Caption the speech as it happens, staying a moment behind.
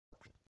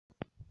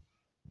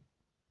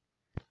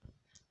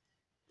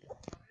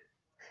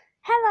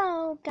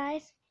Hello,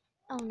 guys.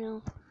 Oh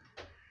no.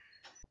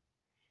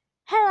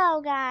 Hello,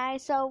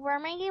 guys. So we're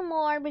making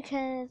more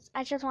because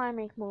I just want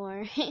to make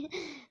more.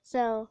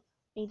 So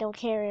we don't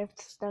care if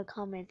the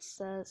comments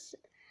says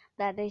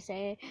that they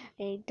say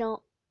they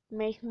don't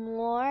make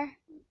more.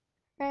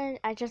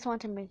 I just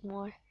want to make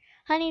more.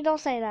 Honey, don't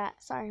say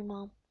that. Sorry,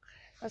 Mom.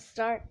 Let's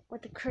start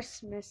with the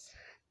Christmas.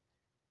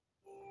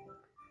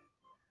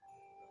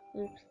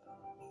 Oops.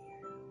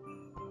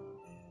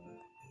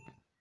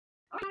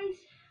 Guys,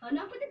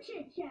 enough with the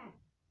chit chat.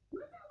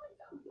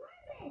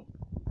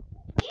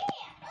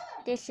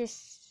 This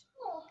is.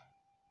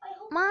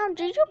 Mom,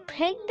 did you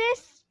pick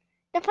this?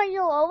 The part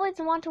you'll always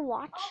want to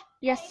watch?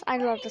 Yes, I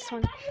love this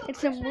one.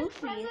 It's a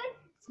movie.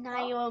 It's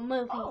not even a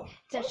movie.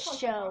 It's a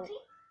show.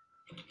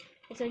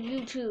 It's a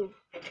YouTube.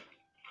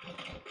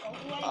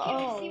 I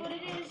can't see what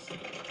it is.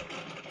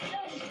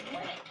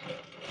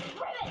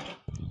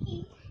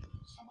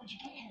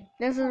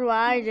 This is what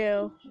I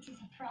do.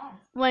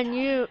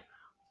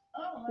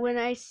 When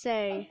I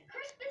say.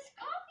 Christmas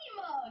coffee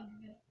mug.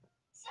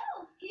 So,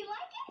 do you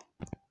like it?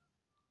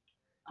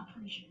 I'm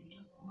pretty sure you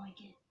don't like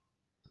it.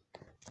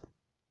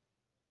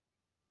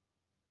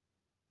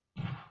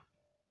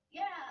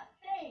 Yeah,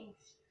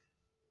 thanks.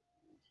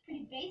 It's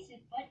pretty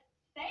basic, but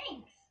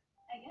thanks,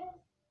 I guess.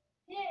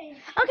 Yay.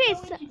 Okay,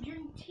 I'm going to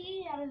drink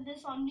tea out of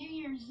this on New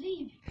Year's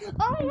Eve.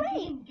 Oh, I'm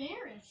wait.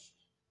 embarrassed.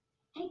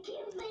 I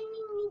can't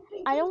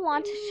believe I don't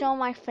want to show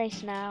my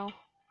face now.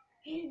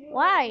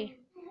 Why?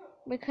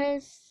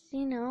 Because,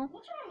 you know.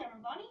 What's wrong,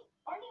 everybody?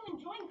 Aren't you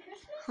enjoying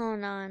Christmas?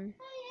 Hold on. I am,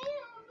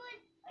 but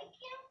I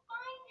can't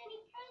find any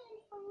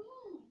presents for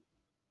me.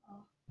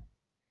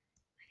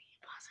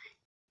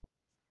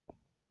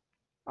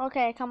 Oh.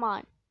 Okay, come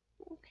on.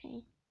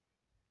 Okay.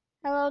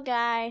 Hello,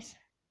 guys.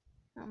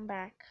 I'm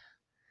back.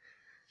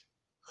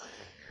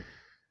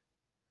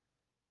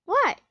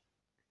 What?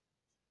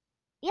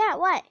 Yeah,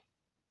 what?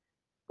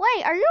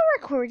 Wait, are you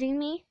recording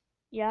me?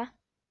 Yeah.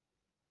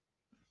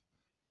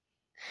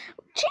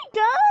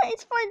 Chica,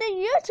 it's for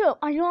the YouTube.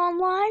 Are you on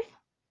live?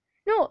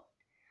 No,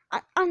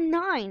 I'm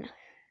 9.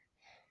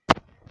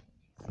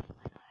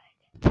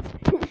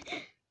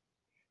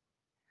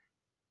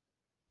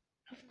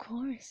 Of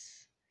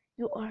course,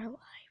 you are live.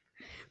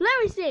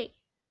 Let me see.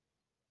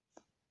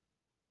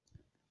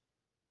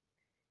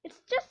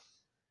 It's just.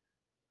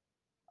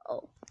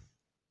 Oh.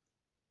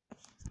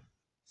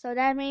 So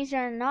that means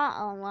you're not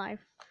on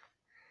live.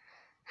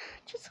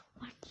 Just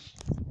watch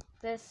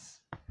this.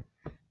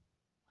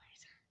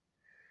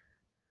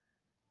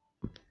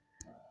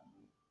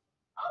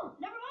 Oh,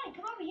 never mind.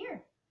 Come over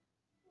here.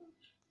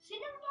 See,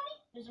 everybody?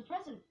 There's a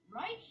present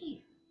right here.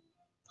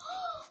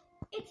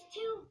 It's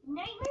to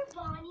Nightmare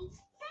Bonnie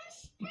from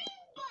Spring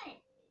Butt.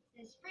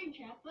 It's a spring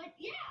trap, but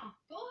yeah,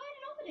 go ahead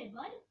and open it,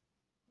 bud.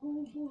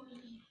 Oh boy.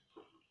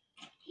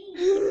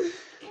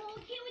 Oh,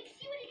 can't wait to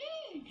see what it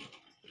is.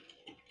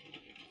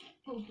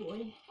 Oh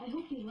boy, I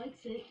hope he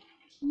likes it.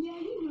 Yeah,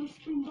 you know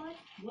Spring Butt.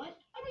 What?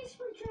 I mean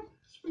Spring Trap.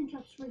 Spring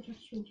Trap, Spring Trap,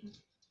 Spring Trap.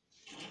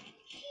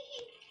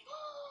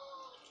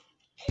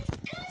 It's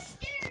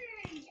custard!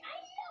 I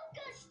love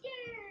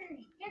custard!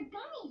 They're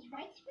gummies,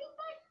 right, Spring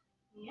Butt?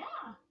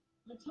 Yeah.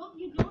 Let's hope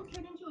you don't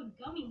turn into a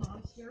gummy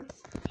monster.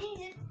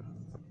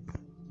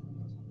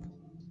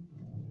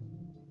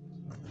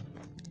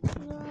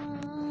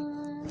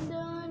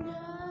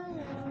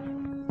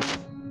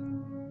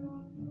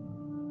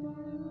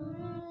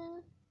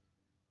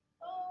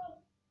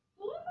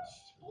 Whoever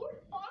Sport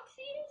Fox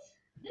is,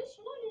 this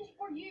one is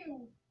for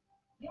you.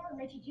 Yarn,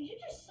 Richie, did you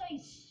just say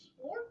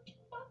Sport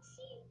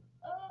Foxy?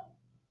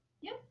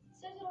 Yep, it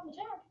says it on the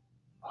tag.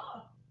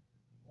 Oh,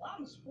 well,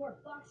 I'm a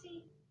Sport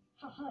Foxy.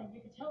 Haha, you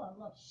can tell I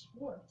love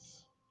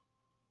sports.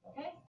 Okay?